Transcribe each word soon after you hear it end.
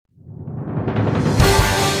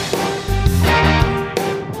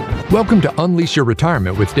Welcome to Unleash Your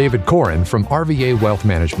Retirement with David Corin from RVA Wealth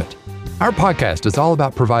Management. Our podcast is all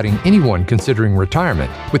about providing anyone considering retirement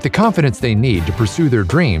with the confidence they need to pursue their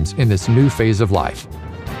dreams in this new phase of life.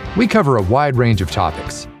 We cover a wide range of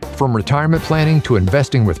topics, from retirement planning to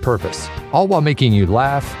investing with purpose, all while making you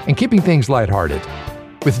laugh and keeping things lighthearted.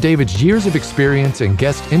 With David's years of experience and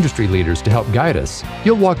guest industry leaders to help guide us,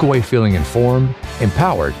 you'll walk away feeling informed,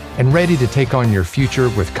 empowered, and ready to take on your future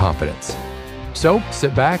with confidence. So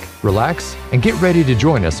sit back, relax, and get ready to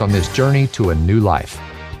join us on this journey to a new life.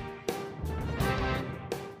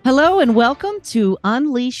 Hello and welcome to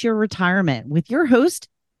Unleash Your Retirement with your host,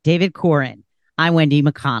 David Corin. I'm Wendy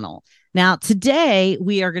McConnell. Now, today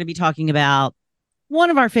we are going to be talking about one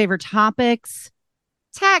of our favorite topics,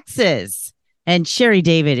 taxes. And Cheri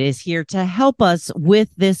David is here to help us with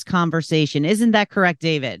this conversation. Isn't that correct,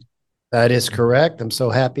 David? That is correct. I'm so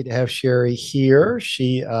happy to have Cheri here.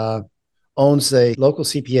 She owns a local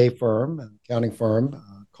CPA firm, accounting firm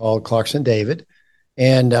called Clarkson David.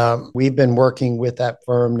 And we've been working with that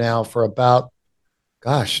firm now for about,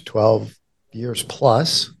 12 years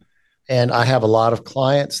plus. And I have a lot of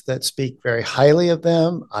clients that speak very highly of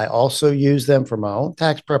them. I also use them for my own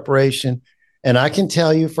tax preparation. And I can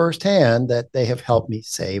tell you firsthand that they have helped me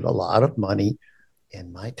save a lot of money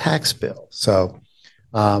in my tax bill. So,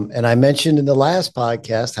 and I mentioned in the last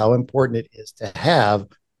podcast how important it is to have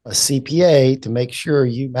a CPA to make sure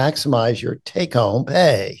you maximize your take-home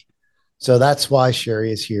pay. So that's why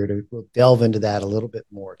Cheri is here we'll delve into that a little bit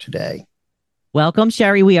more today. Welcome,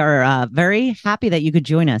 Cheri. We are very happy that you could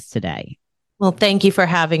join us today. Well, thank you for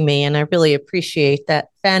having me. And I really appreciate that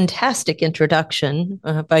fantastic introduction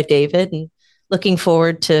by David, and looking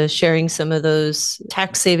forward to sharing some of those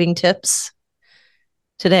tax saving tips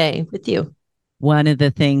today with you. One of the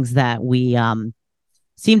things that we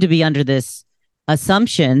seem to be under this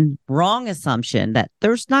wrong assumption that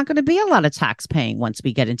there's not going to be a lot of tax paying once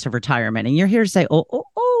we get into retirement. And you're here to say,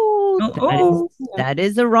 that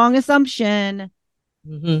is a wrong assumption.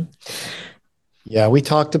 Mm-hmm. Yeah, we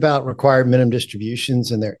talked about required minimum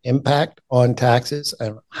distributions and their impact on taxes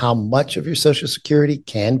and how much of your Social Security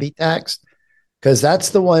can be taxed. Because that's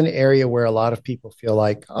the one area where a lot of people feel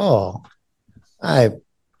like, oh, I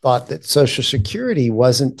thought that Social Security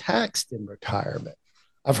wasn't taxed in retirement.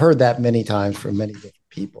 I've heard that many times from many different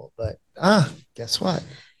people, but guess what?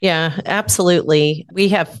 Yeah, absolutely. We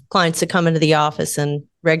have clients that come into the office and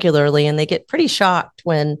regularly, and they get pretty shocked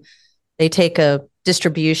when they take a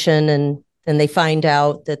distribution and they find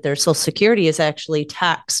out that their Social Security is actually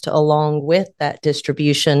taxed along with that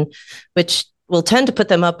distribution, which will tend to put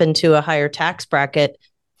them up into a higher tax bracket.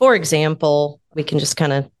 For example, we can just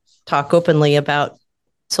kind of talk openly about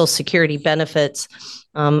Social Security benefits.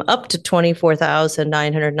 Up to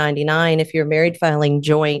 $24,999. If you're married filing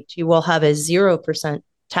joint, you will have a 0%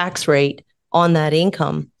 tax rate on that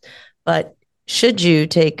income. But should you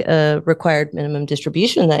take a required minimum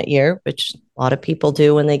distribution that year, which a lot of people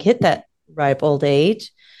do when they hit that ripe old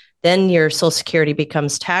age, then your Social Security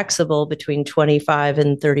becomes taxable between $25,000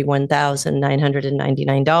 and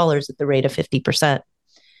 $31,999 at the rate of 50%.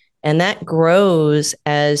 And that grows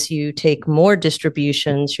as you take more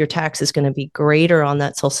distributions. Your tax is going to be greater on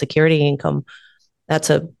that Social Security income.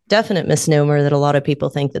 That's a definite misnomer that a lot of people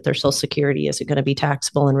think that their Social Security isn't going to be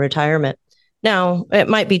taxable in retirement. Now, it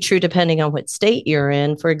might be true depending on what state you're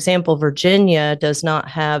in. For example, Virginia does not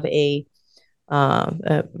have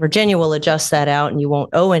Virginia will adjust that out and you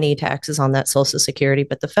won't owe any taxes on that Social Security,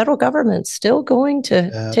 but the federal government's still going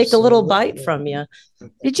to take a little bite from you.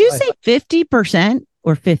 Did you say 50%?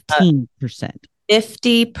 Or 15%?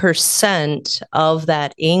 50% of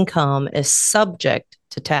that income is subject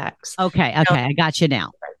to tax. Okay, I got you now.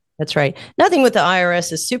 That's right. Nothing with the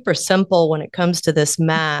IRS is super simple when it comes to this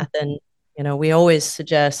math. And, we always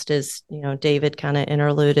suggest, as, David kind of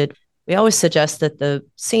interluded, we always suggest that the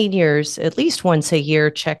seniors at least once a year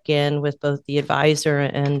check in with both the advisor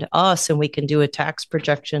and us, and we can do a tax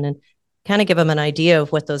projection and kind of give them an idea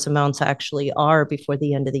of what those amounts actually are before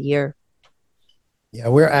the end of the year. Yeah,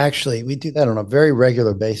 we do that on a very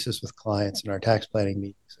regular basis with clients in our tax planning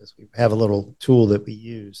meetings, as we have a little tool that we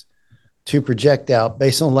use to project out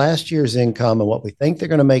based on last year's income and what we think they're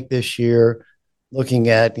going to make this year, looking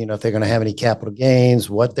at, if they're going to have any capital gains,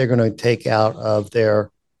 what they're going to take out of their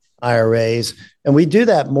IRAs. And we do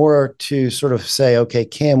that more to sort of say, okay,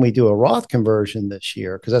 can we do a Roth conversion this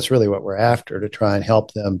year? Because that's really what we're after, to try and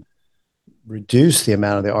help them reduce the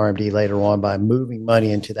amount of the RMD later on by moving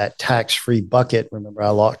money into that tax-free bucket. Remember,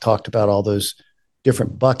 I talked about all those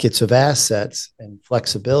different buckets of assets and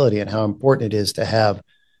flexibility and how important it is to have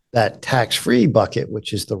that tax-free bucket,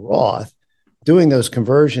 which is the Roth, doing those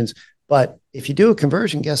conversions. But if you do a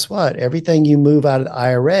conversion, guess what? Everything you move out of the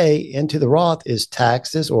IRA into the Roth is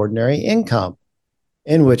taxed as ordinary income,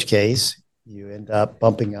 in which case you end up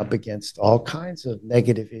bumping up against all kinds of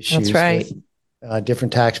negative issues. That's right. With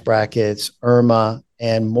different tax brackets, IRMA,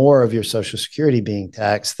 and more of your Social Security being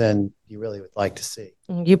taxed than you really would like to see.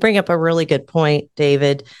 You bring up a really good point,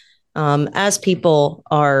 David. As people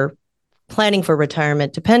are planning for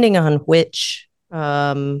retirement, depending on which,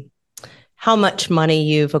 how much money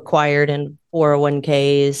you've acquired in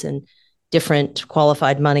 401ks and different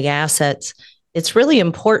qualified money assets, it's really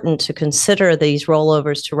important to consider these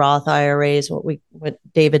rollovers to Roth IRAs, what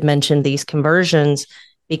David mentioned, these conversions,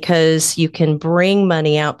 because you can bring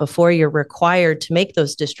money out before you're required to make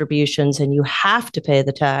those distributions and you have to pay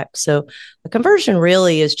the tax. So a conversion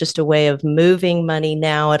really is just a way of moving money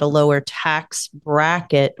now at a lower tax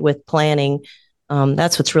bracket with planning.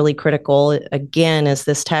 That's what's really critical, again, is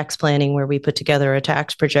this tax planning where we put together a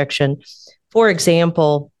tax projection. For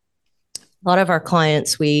example, a lot of our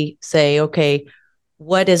clients, we say, okay,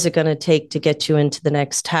 what is it going to take to get you into the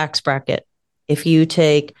next tax bracket? If you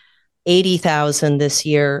take $80,000 this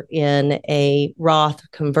year in a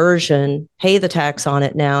Roth conversion, pay the tax on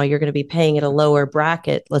it now, you're going to be paying at a lower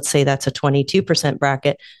bracket. Let's say that's a 22%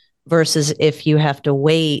 bracket versus if you have to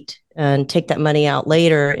wait and take that money out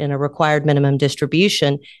later in a required minimum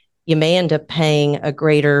distribution, you may end up paying a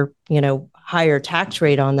greater, higher tax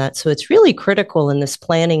rate on that. So it's really critical in this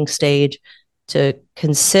planning stage to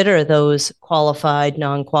consider those qualified,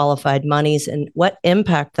 non-qualified monies and what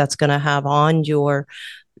impact that's going to have on your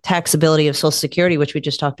taxability of Social Security, which we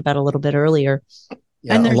just talked about a little bit earlier.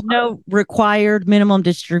 Yeah, and there's no required minimum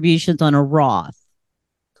distributions on a Roth.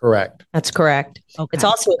 Correct. That's correct. Okay. It's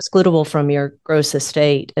also excludable from your gross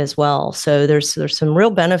estate as well. So there's some real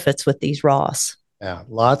benefits with these Roths. Yeah,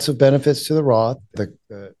 lots of benefits to the Roth.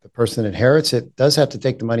 The person that inherits it does have to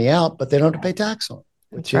take the money out, but they don't have to pay tax on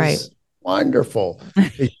it, which is wonderful.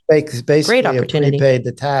 You basically Great opportunity. prepaid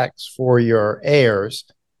the tax for your heirs.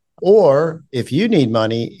 Or if you need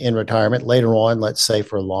money in retirement later on, let's say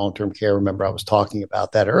for long-term care, remember I was talking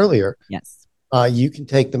about that earlier. Yes. You can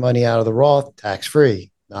take the money out of the Roth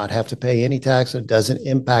tax-free, not have to pay any tax. It doesn't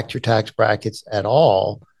impact your tax brackets at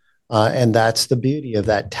all. And that's the beauty of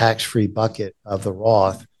that tax-free bucket of the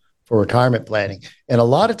Roth for retirement planning. And a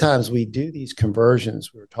lot of times we do these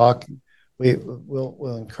conversions.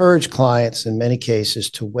 We'll encourage clients in many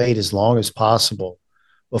cases to wait as long as possible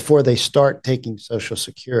before they start taking Social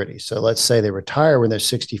Security. So let's say they retire when they're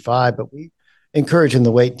 65, but we encourage them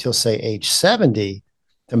to wait until, say, age 70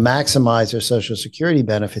 to maximize their Social Security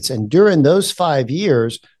benefits. And during those 5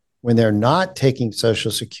 years, when they're not taking Social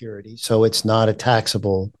Security, so it's not a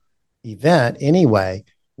taxable event anyway,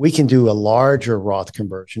 we can do a larger Roth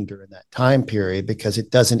conversion during that time period because it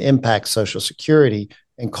doesn't impact Social Security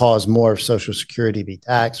and cause more of Social Security to be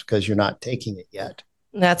taxed because you're not taking it yet.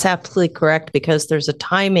 That's absolutely correct because there's a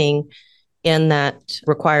timing in that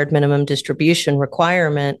required minimum distribution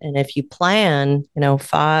requirement. And if you plan,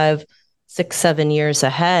 5, 6, 7 years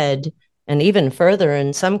ahead, and even further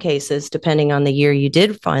in some cases, depending on the year you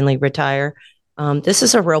did finally retire, this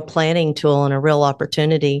is a real planning tool and a real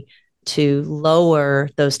opportunity to lower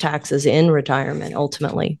those taxes in retirement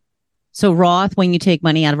ultimately. So Roth, when you take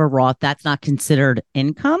money out of a Roth, that's not considered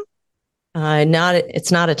income?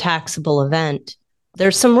 It's not a taxable event.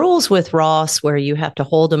 There's some rules with Roths where you have to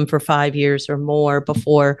hold them for 5 years or more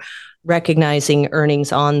before recognizing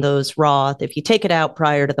earnings on those Roth. If you take it out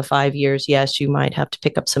prior to the 5 years, yes, you might have to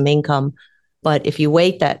pick up some income. But if you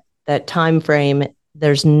wait that time frame,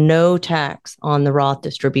 there's no tax on the Roth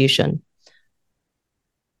distribution.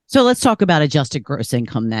 So let's talk about adjusted gross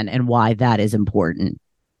income then and why that is important.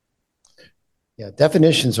 Yeah,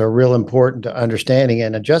 definitions are real important to understanding,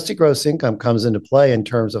 and adjusted gross income comes into play in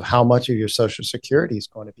terms of how much of your Social Security is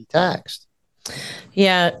going to be taxed.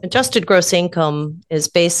 Yeah, adjusted gross income is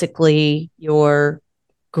basically your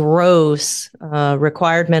gross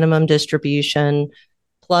required minimum distribution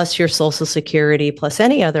plus your Social Security plus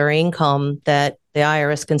any other income that the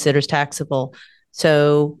IRS considers taxable.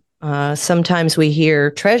 So sometimes we hear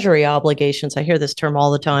Treasury obligations. I hear this term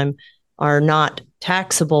all the time. Are not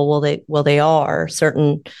taxable. Well, they are.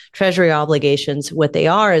 Certain Treasury obligations, what they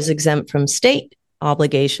are is exempt from state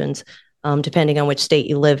obligations. Depending on which state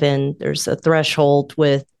you live in, there's a threshold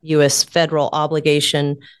with U.S. federal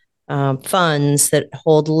obligation funds that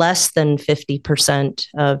hold less than 50%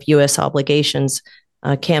 of U.S. obligations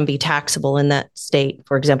can be taxable in that state.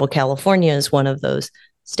 For example, California is one of those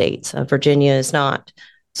states. Virginia is not.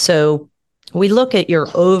 So we look at your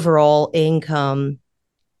overall income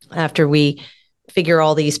after we figure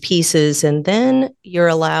all these pieces, and then you're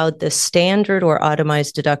allowed the standard or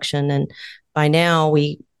itemized deduction. And by now,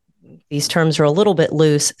 these terms are a little bit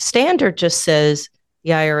loose. Standard just says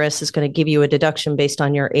the IRS is going to give you a deduction based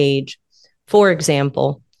on your age. For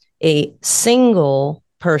example, a single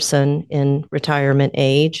person in retirement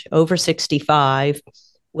age over 65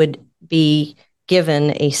 would be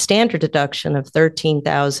given a standard deduction of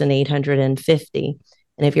 $13,850.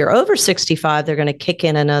 And if you're over 65, they're going to kick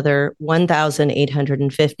in another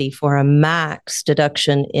 $1,850 for a max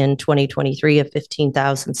deduction in 2023 of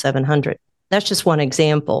 $15,700. That's just one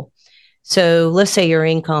example. So let's say your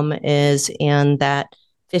income is in that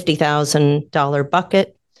 $50,000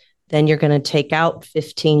 bucket. Then you're going to take out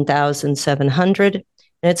 $15,700, and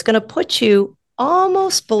it's going to put you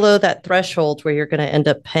almost below that threshold where you're going to end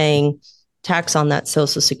up paying tax on that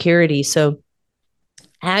Social Security. So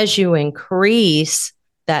as you increase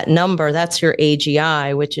that number, that's your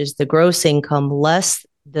AGI, which is the gross income less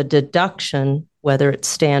the deduction, whether it's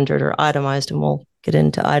standard or itemized, and we'll get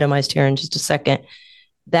into itemized here in just a second.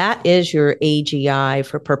 That is your AGI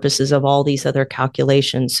for purposes of all these other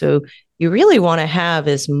calculations. So you really want to have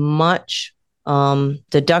as much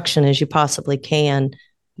deduction as you possibly can.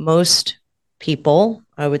 Most people,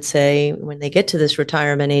 I would say, when they get to this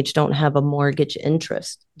retirement age, don't have a mortgage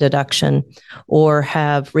interest deduction or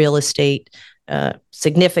have real estate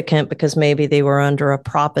significant because maybe they were under a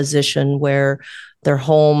proposition where their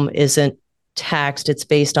home isn't taxed. It's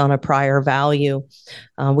based on a prior value.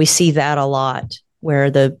 We see that a lot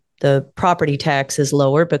where the property tax is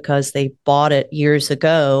lower because they bought it years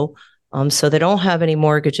ago. So they don't have any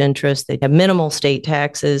mortgage interest. They have minimal state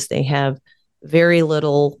taxes. They have very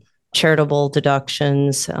little charitable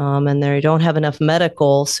deductions, and they don't have enough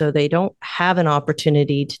medical, so they don't have an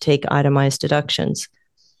opportunity to take itemized deductions.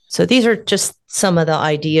 So these are just some of the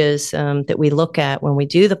ideas that we look at when we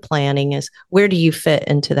do the planning is where do you fit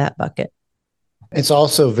into that bucket? It's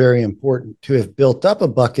also very important to have built up a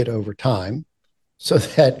bucket over time so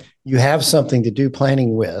that you have something to do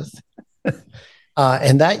planning with.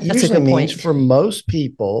 And that usually means for most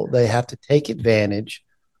people, they have to take advantage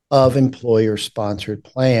of employer-sponsored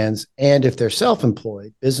plans. And if they're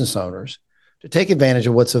self-employed business owners, to take advantage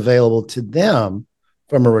of what's available to them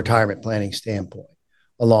from a retirement planning standpoint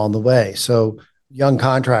along the way. So young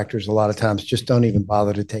contractors, a lot of times, just don't even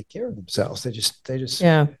bother to take care of themselves. I'm just going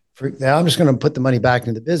to put the money back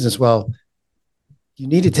into the business. Well, you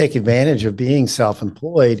need to take advantage of being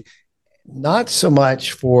self-employed, not so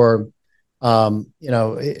much for, and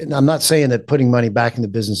I'm not saying that putting money back in the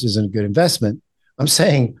business isn't a good investment. I'm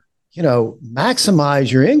saying,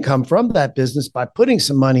 maximize your income from that business by putting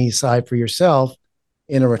some money aside for yourself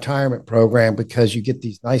in a retirement program because you get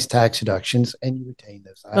these nice tax deductions and you retain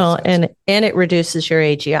those assets. Well, and it reduces your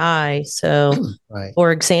AGI. So, right.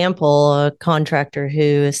 For example, a contractor who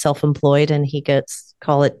is self-employed and he gets,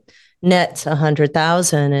 call it nets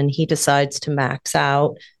 $100,000, and he decides to max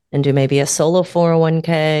out and do maybe a solo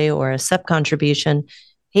 401k or a SEP contribution,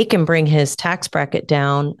 he can bring his tax bracket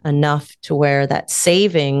down enough to where that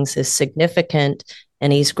savings is significant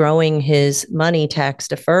and he's growing his money tax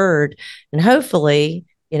deferred. And hopefully,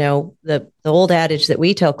 the old adage that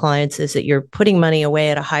we tell clients is that you're putting money away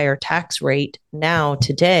at a higher tax rate now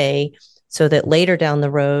today, so that later down the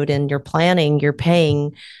road in your planning, you're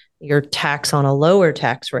paying your tax on a lower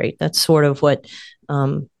tax rate. That's sort of what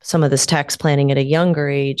some of this tax planning at a younger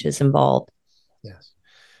age is involved. Yes.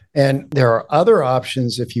 And there are other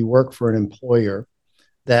options if you work for an employer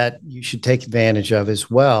that you should take advantage of as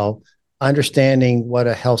well. Understanding what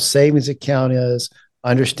a health savings account is,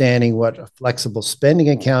 understanding what a flexible spending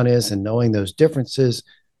account is, and knowing those differences,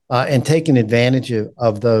 and taking advantage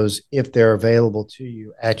of those if they're available to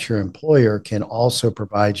you at your employer can also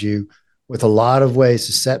provide you with a lot of ways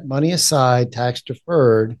to set money aside, tax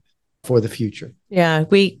deferred, for the future. Yeah,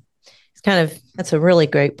 that's a really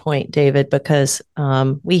great point, David, because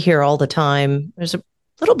we hear all the time, there's a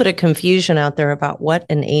little bit of confusion out there about what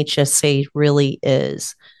an HSA really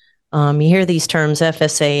is. You hear these terms,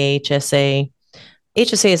 FSA, HSA.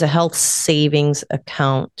 HSA is a health savings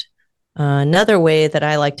account. Another way that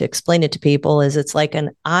I like to explain it to people is it's like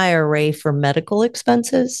an IRA for medical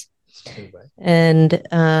expenses. And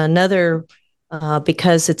another,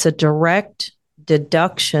 because it's a direct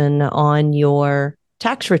deduction on your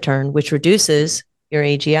tax return, which reduces your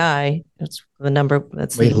AGI. That's the number.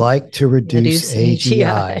 We like to reduce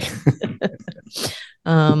AGI.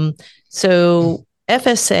 So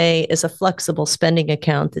FSA is a flexible spending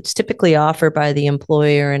account that's typically offered by the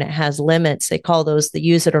employer, and it has limits. They call those the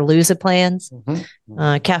use it or lose it plans.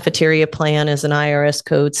 Mm-hmm. Cafeteria plan is an IRS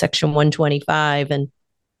code, section 125. And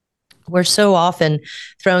we're so often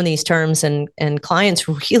thrown these terms, and clients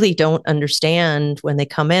really don't understand when they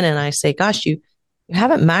come in and I say, gosh, you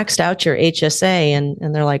haven't maxed out your HSA.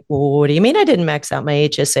 And they're like, well, what do you mean I didn't max out my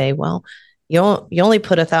HSA? Well, you only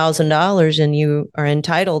put $1,000 and you are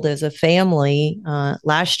entitled as a family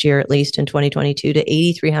last year, at least in 2022, to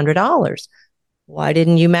 $8,300. Why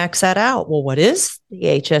didn't you max that out? Well, what is the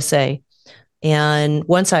HSA? And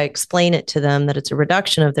once I explain it to them that it's a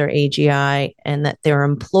reduction of their AGI and that their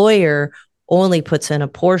employer only puts in a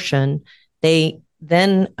portion,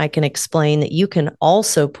 then I can explain that you can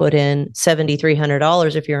also put in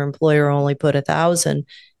 $7,300 if your employer only put $1,000.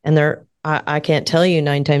 And I can't tell you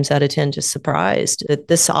 9 times out of 10, just surprised that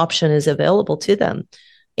this option is available to them.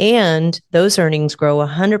 And those earnings grow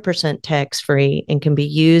 100% tax-free and can be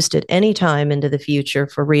used at any time into the future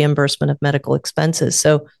for reimbursement of medical expenses.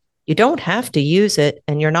 So you don't have to use it,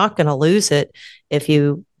 and you're not going to lose it. If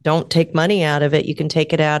you don't take money out of it, you can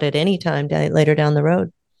take it out at any time later down the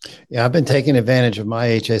road. Yeah, I've been taking advantage of my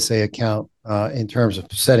HSA account in terms of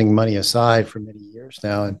setting money aside for many years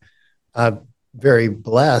now. And I'm very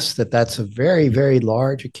blessed that that's a very, very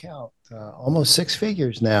large account, almost 6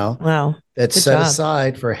 figures now. Wow. That's Good set job.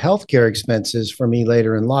 aside for healthcare expenses for me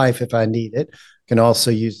later in life if I need it. Can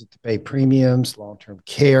also use it to pay premiums, long-term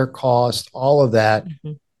care costs, all of that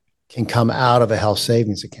can come out of a health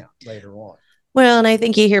savings account later on. Well, and I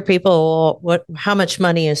think you hear people, how much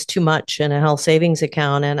money is too much in a health savings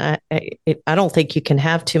account? And I don't think you can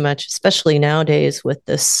have too much, especially nowadays with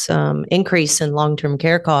this increase in long-term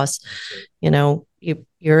care costs. You know,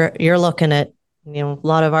 you're looking at, a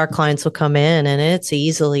lot of our clients will come in and it's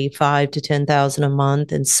easily $5,000 to $10,000 a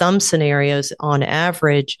month. In some scenarios, on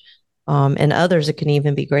average, and others it can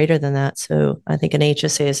even be greater than that. So I think an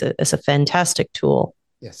HSA is a fantastic tool.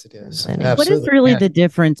 Yes, it is. What is really the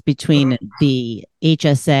difference between the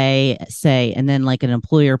HSA, say, and then like an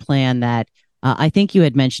employer plan that I think you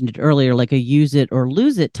had mentioned it earlier, like a use it or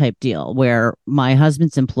lose it type deal, where my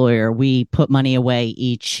husband's employer, we put money away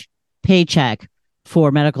each paycheck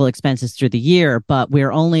for medical expenses through the year, but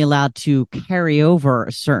we're only allowed to carry over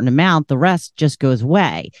a certain amount. The rest just goes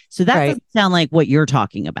away. So that doesn't sound like what you're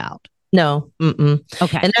talking about. No.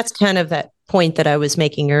 Okay. And that's kind of that point that I was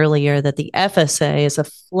making earlier, that the FSA is a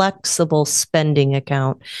flexible spending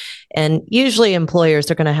account. And usually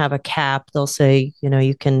employers are going to have a cap. They'll say,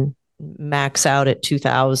 you can max out at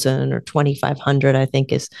 2,000 or 2,500, I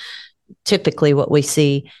think is typically what we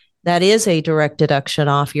see. That is a direct deduction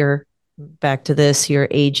off your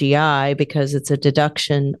AGI, because it's a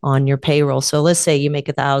deduction on your payroll. So let's say you make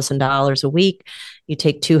 $1,000 a week, you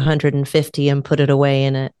take $250 and put it away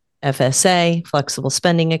in a FSA, flexible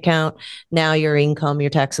spending account. Now your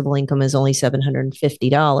taxable income is only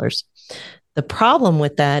 $750. The problem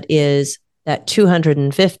with that is that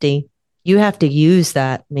 $250, you have to use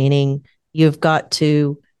that, meaning you've got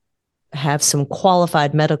to have some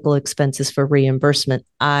qualified medical expenses for reimbursement,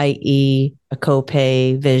 i.e. a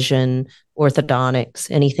copay, vision,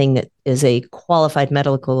 orthodontics, anything that is a qualified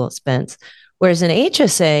medical expense. Whereas an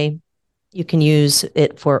HSA, you can use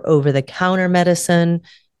it for over-the-counter medicine.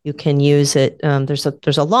 You can use it.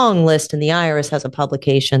 There's a long list, and the IRS has a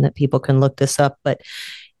publication that people can look this up, but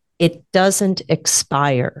it doesn't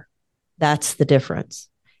expire. That's the difference.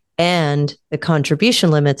 And the contribution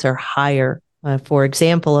limits are higher. For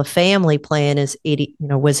example, a family plan was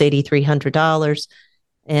 $8,300,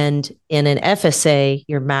 and in an FSA,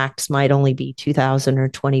 your max might only be $2,000 or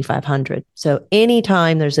 $2,500. So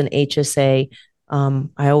anytime there's an HSA,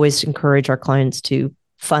 I always encourage our clients to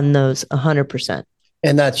fund those 100%.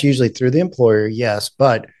 And that's usually through the employer, yes.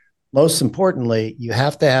 But most importantly, you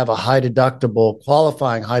have to have a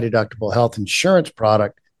qualifying high deductible health insurance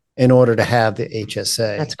product in order to have the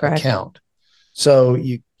HSA account. So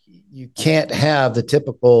you can't have the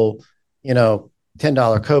typical, $10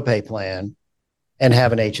 copay plan and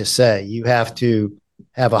have an HSA. You have to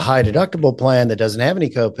have a high deductible plan that doesn't have any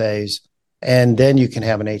copays, and then you can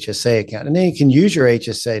have an HSA account. And then you can use your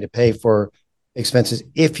HSA to pay for expenses.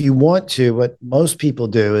 If you want to, what most people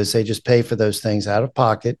do is they just pay for those things out of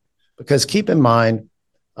pocket, because keep in mind,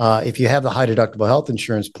 if you have the high deductible health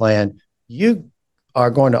insurance plan, you are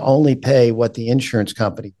going to only pay what the insurance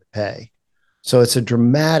company would pay. So it's a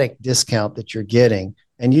dramatic discount that you're getting,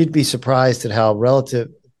 and you'd be surprised at how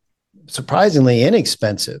surprisingly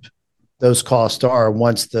inexpensive those costs are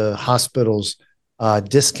once the hospital's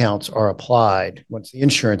discounts are applied, once the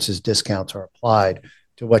insurance's discounts are applied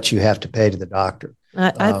to what you have to pay to the doctor.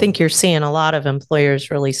 I think you're seeing a lot of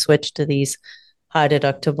employers really switch to these high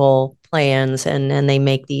deductible plans, and they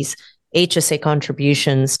make these HSA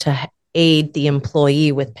contributions to aid the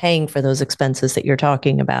employee with paying for those expenses that you're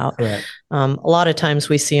talking about. Correct. A lot of times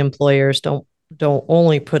we see employers don't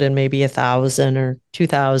only put in maybe 1,000 or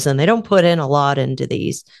 2,000. They don't put in a lot into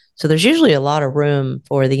these. So there's usually a lot of room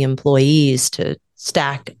for the employees to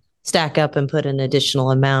stack up and put an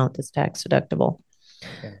additional amount that's tax deductible.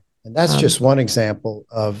 Okay. And that's just one example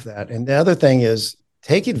of that. And the other thing is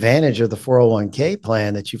take advantage of the 401k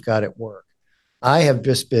plan that you've got at work. I have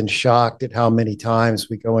just been shocked at how many times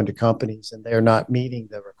we go into companies and they're not meeting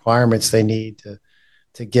the requirements they need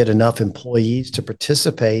to get enough employees to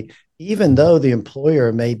participate, even though the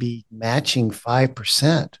employer may be matching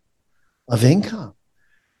 5% of income.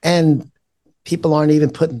 And people aren't even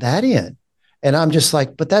putting that in. And I'm just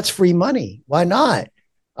like, but that's free money. Why not?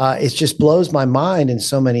 It just blows my mind in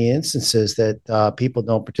so many instances that people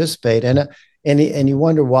don't participate. And you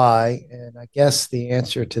wonder why. And I guess the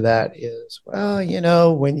answer to that is,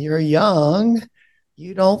 well, when you're young,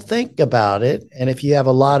 you don't think about it. And if you have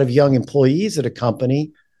a lot of young employees at a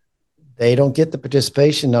company, they don't get the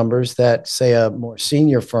participation numbers that, say, a more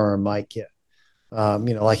senior firm might get.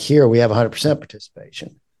 Like here, we have 100%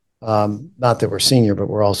 participation. Not that we're senior, but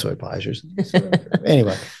we're also advisors. So,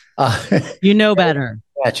 anyway. Better.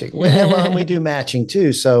 Matching. Well, we do matching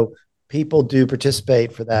too. So people do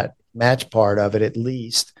participate for that match part of it, at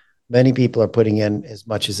least. Many people are putting in as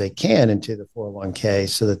much as they can into the 401k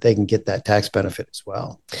so that they can get that tax benefit as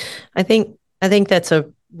well. I think that's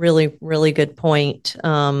a really, really good point.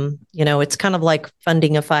 It's kind of like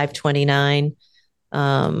funding a 529,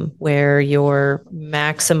 where you're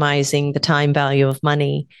maximizing the time value of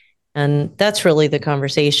money. And that's really the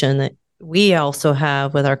conversation that we also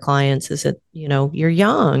have with our clients is that, you're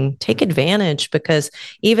young, take advantage, because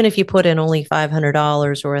even if you put in only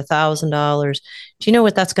 $500 or $1,000, do you know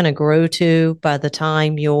what that's going to grow to by the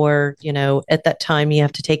time you're, at that time you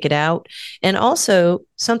have to take it out? And also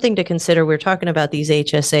something to consider, we're talking about these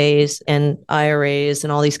HSAs and IRAs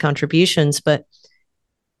and all these contributions, but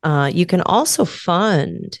you can also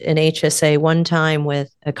fund an HSA one time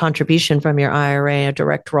with a contribution from your IRA, a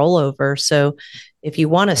direct rollover. So if you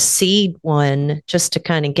want to seed one just to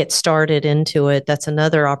kind of get started into it, that's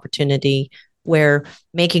another opportunity where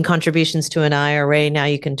making contributions to an IRA, now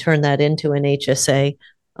you can turn that into an HSA.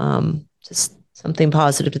 Just something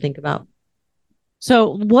positive to think about.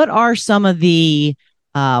 So what are some of the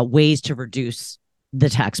ways to reduce the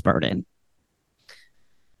tax burden?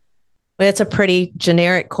 Well, it's a pretty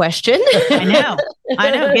generic question. I know.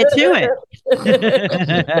 Get to it.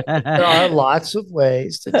 There are lots of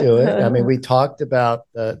ways to do it. I mean, we talked about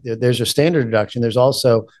there's a standard deduction. There's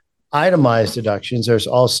also itemized deductions. There's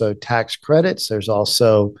also tax credits. There's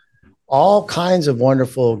also all kinds of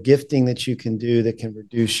wonderful gifting that you can do that can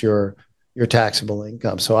reduce your taxable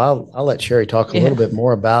income. So I'll let Cheri talk a little bit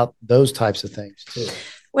more about those types of things too.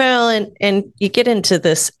 Well, and you get into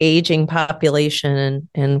this aging population,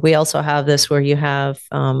 and we also have this where you have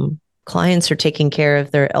clients are taking care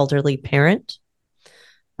of their elderly parent.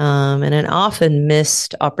 And an often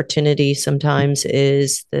missed opportunity sometimes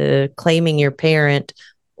is the claiming your parent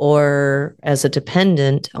or as a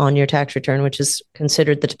dependent on your tax return, which is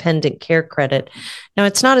considered the dependent care credit. Now,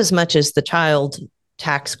 it's not as much as the child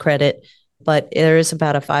tax credit, but there is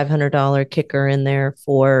about a $500 kicker in there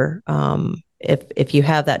for if you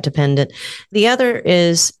have that dependent. The other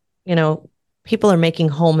is, people are making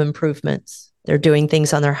home improvements. They're doing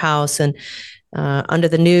things on their house. And under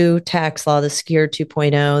the new tax law, the SCEAR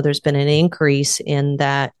 2.0, there's been an increase in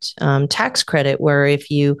that tax credit where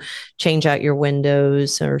if you change out your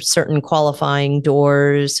windows or certain qualifying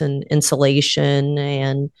doors and insulation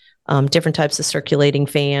and different types of circulating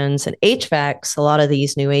fans and HVACs, a lot of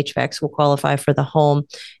these new HVACs will qualify for the home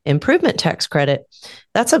improvement tax credit.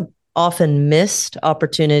 That's a often missed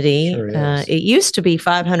opportunity. Sure it used to be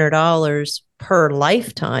 $500 per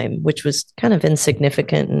lifetime, which was kind of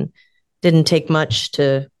insignificant and didn't take much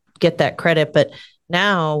to get that credit. But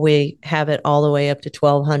now we have it all the way up to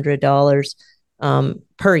 $1,200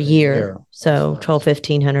 per year. So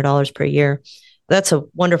 $1,200-$1,500 per year. That's a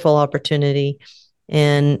wonderful opportunity.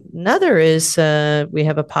 And another is we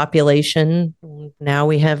have a population. Now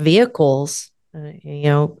we have vehicles,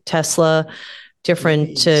 Tesla,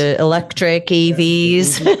 different electric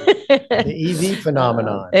EVs. The EV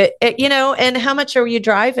phenomenon. And how much are you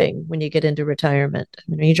driving when you get into retirement? I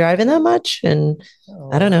mean, are you driving that much? And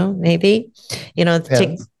I don't know, maybe,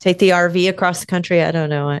 take the RV across the country. I don't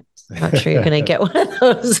know. I'm not sure you're going to get one of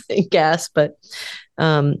those in gas, but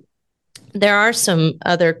there are some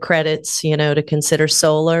other credits, to consider.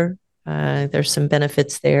 Solar. There's some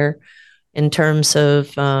benefits there in terms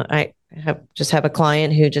of, I have a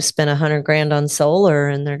client who just spent $100,000 on solar,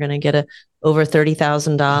 and they're going to get a over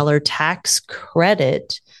 $30,000 tax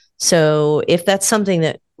credit. So if that's something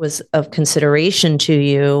that was of consideration to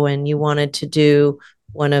you and you wanted to do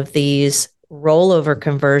one of these rollover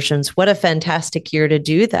conversions, what a fantastic year to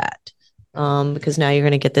do that, because now you're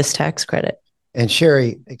going to get this tax credit. And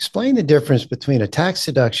Cheri, explain the difference between a tax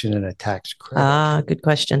deduction and a tax credit. Good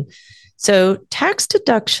question. So tax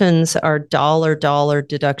deductions are dollar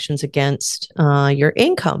deductions against your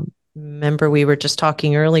income. Remember, we were just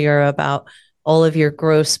talking earlier about all of your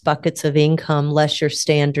gross buckets of income less your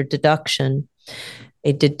standard deduction.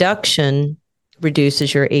 A deduction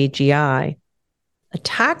reduces your AGI. A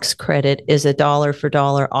tax credit is a dollar for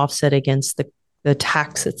dollar offset against the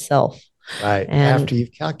tax itself. Right. And after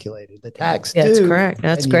you've calculated the tax. That's correct.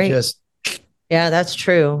 That's great. Yeah, that's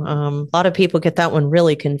true. A lot of people get that one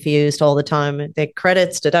really confused all the time. The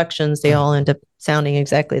credits, deductions, they all end up sounding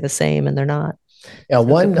exactly the same, and they're not. Yeah,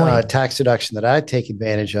 one tax deduction that I take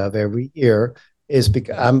advantage of every year is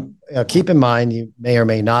because keep in mind, you may or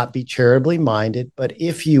may not be charitably minded, but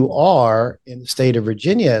if you are, in the state of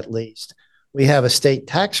Virginia at least, we have a state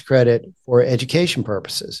tax credit for education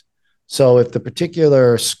purposes. So if the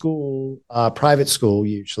particular school, private school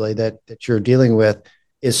usually that you're dealing with,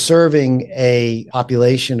 is serving a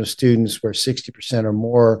population of students where 60% or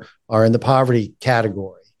more are in the poverty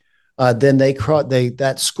category, then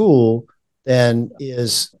that school then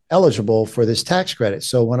is eligible for this tax credit.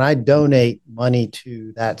 So when I donate money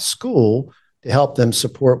to that school to help them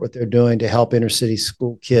support what they're doing to help inner city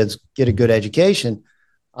school kids get a good education,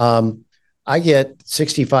 I get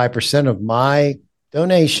 65% of my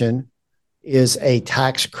donation is a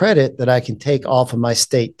tax credit that I can take off of my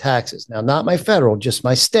state taxes. Now, not my federal, just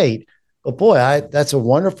my state. But boy, that's a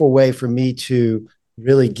wonderful way for me to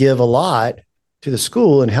really give a lot to the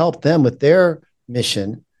school and help them with their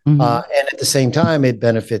mission. And at the same time, it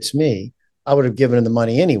benefits me. I would have given them the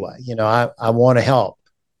money anyway. I want to help.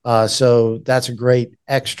 So that's a great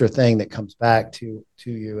extra thing that comes back to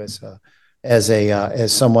you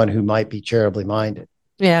as someone who might be charitably minded.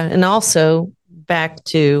 Yeah, and also back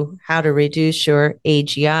to how to reduce your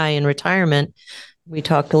AGI in retirement. We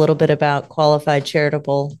talked a little bit about qualified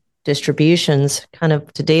charitable distributions, kind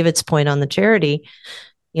of to David's point on the charity.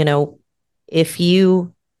 If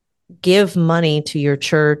you give money to your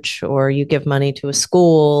church, or you give money to a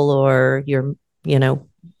school, or you're,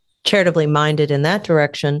 charitably minded in that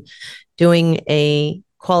direction, doing a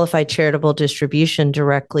qualified charitable distribution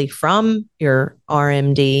directly from your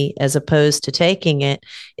RMD as opposed to taking it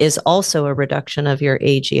is also a reduction of your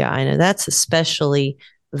AGI. And that's especially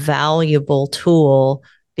valuable tool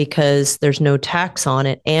because there's no tax on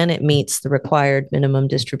it and it meets the required minimum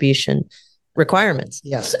distribution requirements.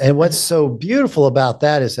 Yes. And what's so beautiful about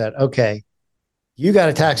that is that, okay, you got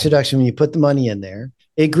a tax deduction when you put the money in there.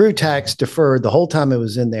 It grew tax deferred the whole time it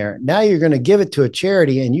was in there. Now you're going to give it to a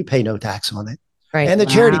charity and you pay no tax on it. Right. And the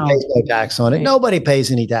charity pays no tax on it. Right. Nobody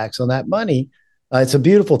pays any tax on that money. It's a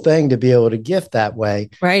beautiful thing to be able to gift that way.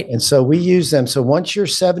 Right. And so we use them. So once you're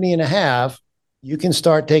 70 and a half, you can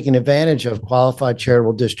start taking advantage of qualified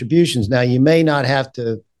charitable distributions. Now, you may not have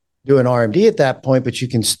to do an RMD at that point, but you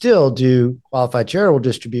can still do qualified charitable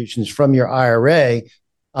distributions from your IRA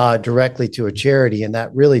directly to a charity. And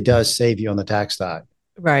that really does save you on the tax side.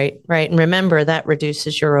 Right. And remember, that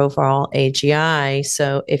reduces your overall AGI.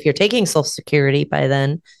 So if you're taking Social Security by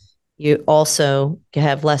then, you also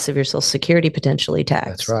have less of your Social Security potentially taxed.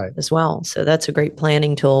 That's right. As well. So that's a great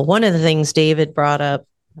planning tool. One of the things David brought up,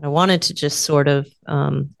 I wanted to just sort of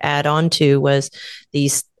add on to, was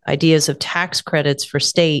these ideas of tax credits for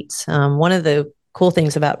states. One of the cool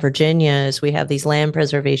things about Virginia is we have these land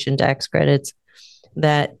preservation tax credits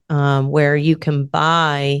that where you can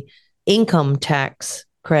buy income tax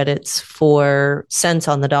credits for cents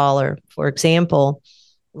on the dollar. For example,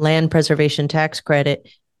 land preservation tax credit,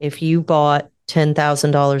 if you bought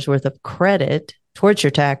 $10,000 worth of credit towards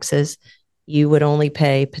your taxes, you would only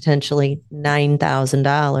pay potentially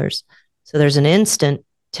 $9,000. So there's an instant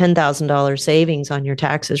 $10,000 savings on your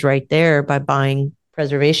taxes right there by buying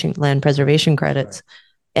land preservation credits.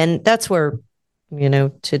 Right. And that's where,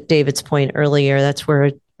 to David's point earlier, that's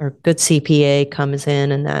where our good CPA comes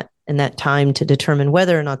in, and that time to determine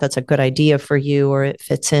whether or not that's a good idea for you or it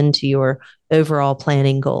fits into your overall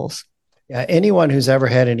planning goals. Yeah, anyone who's ever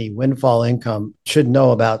had any windfall income should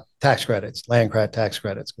know about tax credits, land credit tax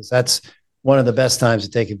credits, because that's one of the best times to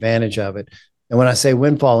take advantage of it. And when I say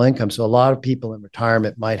windfall income, so a lot of people in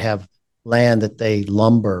retirement might have land that they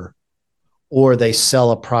lumber, or they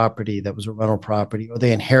sell a property that was a rental property, or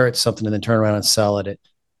they inherit something and then turn around and sell it,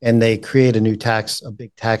 and they create a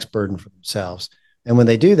big tax burden for themselves. And when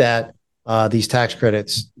they do that, these tax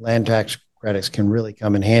credits, land tax credits, can really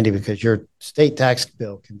come in handy because your state tax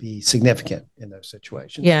bill can be significant in those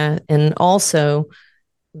situations. Yeah. And also,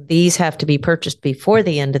 these have to be purchased before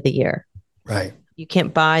the end of the year. Right. You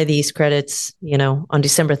can't buy these credits, on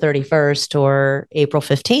December 31st or April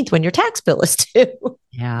 15th when your tax bill is due.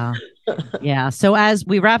 Yeah. Yeah. So as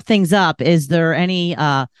we wrap things up, is there any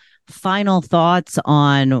final thoughts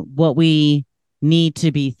on what we need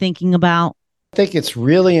to be thinking about? I think it's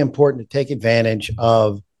really important to take advantage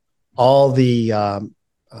of all the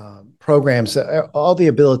programs, all the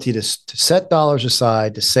ability to set dollars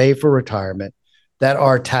aside to save for retirement that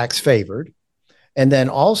are tax favored. And then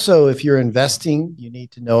also, if you're investing, you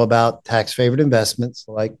need to know about tax favored investments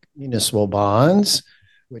like municipal bonds,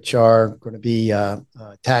 which are going to be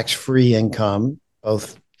tax-free income,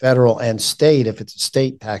 both federal and state, if it's a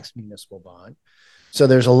state tax municipal bond. So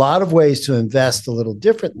there's a lot of ways to invest a little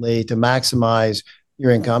differently to maximize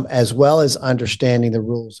your income, as well as understanding the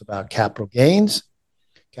rules about capital gains,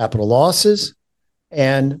 capital losses,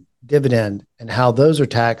 and dividend, and how those are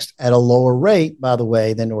taxed at a lower rate, by the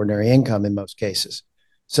way, than ordinary income in most cases.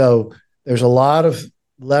 So there's a lot of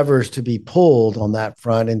levers to be pulled on that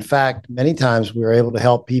front. In fact, many times we're able to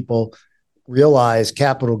help people realize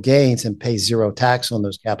capital gains and pay zero tax on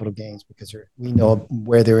those capital gains because we know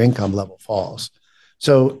where their income level falls.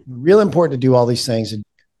 So really important to do all these things. And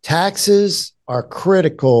taxes are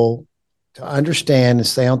critical to understand and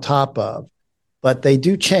stay on top of, but they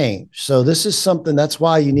do change. So this is something, that's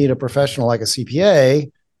why you need a professional like a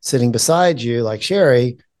CPA sitting beside you, like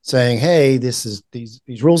Cheri, saying, hey, these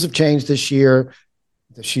rules have changed this year.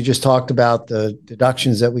 She just talked about the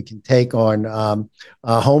deductions that we can take on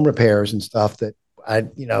home repairs and stuff that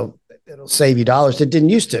it'll save you dollars that didn't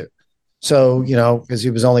used to. So, because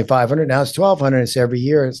it was only $500, now it's $1,200. It's every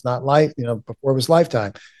year. It's not before it was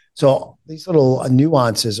lifetime. So these little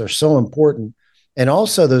nuances are so important. And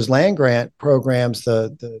also those land grant programs,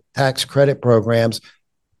 the tax credit programs,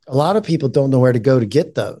 a lot of people don't know where to go to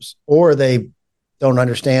get those, or they don't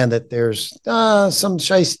understand that there's some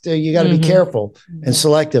shyster. You got to be careful and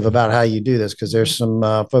selective about how you do this, because there's some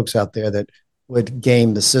folks out there that would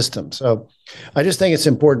game the system. So I just think it's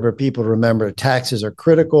important for people to remember taxes are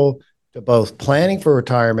critical to both planning for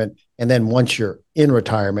retirement, and then once you're in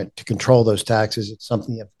retirement, to control those taxes. It's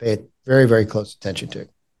something you have to pay very, very close attention to.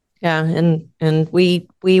 Yeah, and we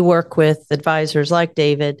work with advisors like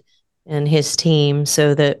David and his team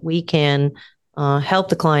so that we can help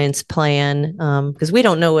the clients plan, because we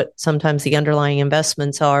don't know what sometimes the underlying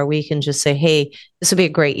investments are. We can just say, hey, this would be a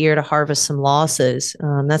great year to harvest some losses.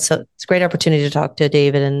 It's a great opportunity to talk to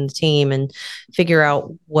David and the team and figure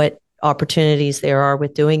out what opportunities there are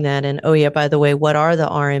with doing that. And oh yeah, by the way, what are the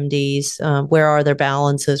RMDs? Where are their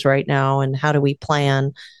balances right now? And how do we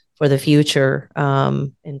plan for the future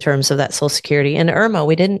in terms of that Social Security? And IRMA,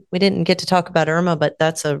 we didn't get to talk about IRMA, but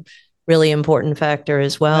that's a really important factor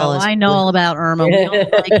as well. Well, I know all about IRMA. We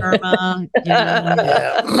don't like IRMA.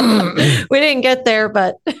 We didn't get there,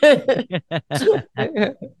 but that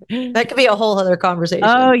could be a whole other conversation.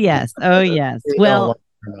 Oh, yes. Well,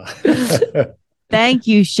 thank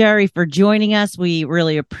you, Cheri, for joining us. We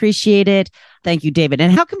really appreciate it. Thank you, David.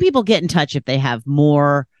 And how can people get in touch if they have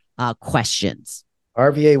more questions?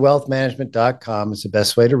 RVAwealthmanagement.com is the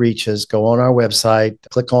best way to reach us. Go on our website,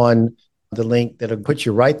 click on the link that'll put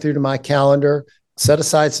you right through to my calendar. Set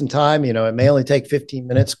aside some time. It may only take 15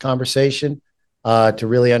 minutes conversation to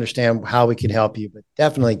really understand how we can help you, but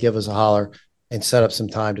definitely give us a holler and set up some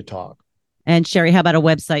time to talk. And Cheri, how about a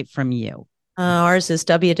website from you? Ours is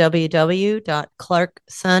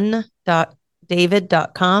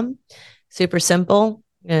www.clarkson.david.com. Super simple.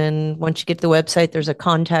 And once you get to the website, there's a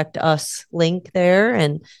contact us link there,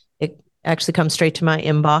 and it actually comes straight to my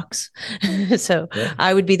inbox. So yeah.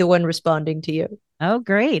 I would be the one responding to you. Oh,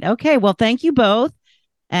 great. Okay. Well, thank you both.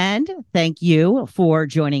 And thank you for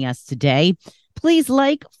joining us today. Please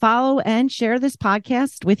like, follow, and share this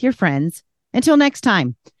podcast with your friends. Until next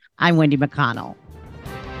time, I'm Wendy McConnell.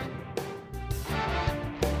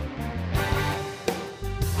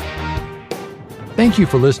 Thank you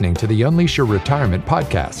for listening to the Unleash Your Retirement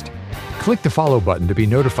podcast. Click the follow button to be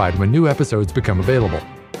notified when new episodes become available.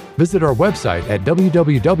 Visit our website at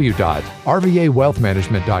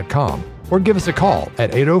www.rvawealthmanagement.com or give us a call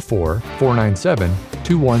at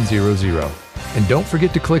 804-497-2100. And don't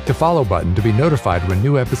forget to click the follow button to be notified when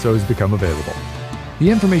new episodes become available.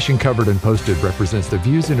 The information covered and posted represents the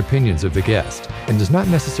views and opinions of the guest and does not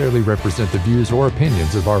necessarily represent the views or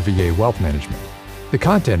opinions of RVA Wealth Management. The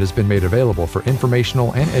content has been made available for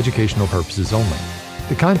informational and educational purposes only.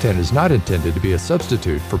 The content is not intended to be a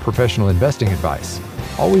substitute for professional investing advice.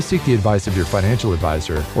 Always seek the advice of your financial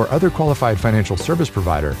advisor or other qualified financial service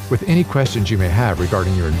provider with any questions you may have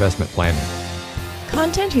regarding your investment planning.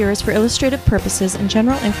 Content here is for illustrative purposes and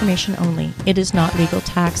general information only. It is not legal,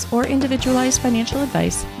 tax, or individualized financial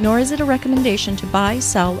advice, nor is it a recommendation to buy,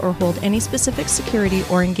 sell, or hold any specific security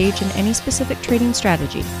or engage in any specific trading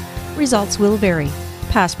strategy. Results will vary.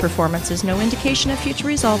 Past performance is no indication of future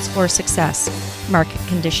results or success. Market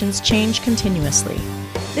conditions change continuously.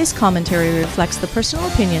 This commentary reflects the personal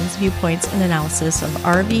opinions, viewpoints, and analysis of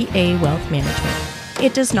RVA Wealth Management.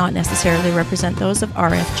 It does not necessarily represent those of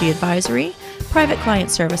RFG Advisory, Private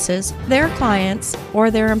Client Services, their clients,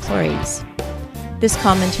 or their employees. This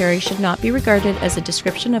commentary should not be regarded as a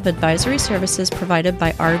description of advisory services provided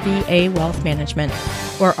by RVA Wealth Management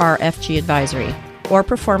or RFG Advisory, or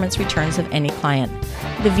performance returns of any client.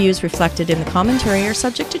 The views reflected in the commentary are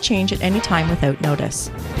subject to change at any time without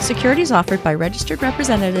notice. Securities offered by registered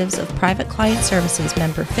representatives of Private Client Services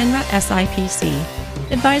member FINRA SIPC.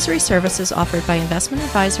 Advisory services offered by investment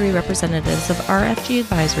advisory representatives of RFG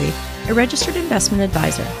Advisory, a registered investment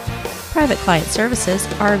advisor. Private Client Services,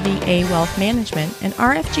 RVA Wealth Management, and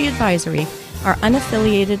RFG Advisory are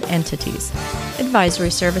unaffiliated entities. Advisory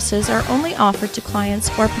services are only offered to clients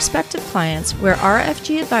or prospective clients where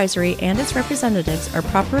RFG Advisory and its representatives are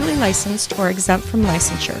properly licensed or exempt from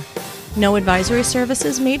licensure. No advisory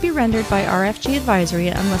services may be rendered by RFG Advisory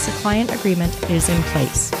unless a client agreement is in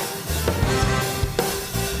place.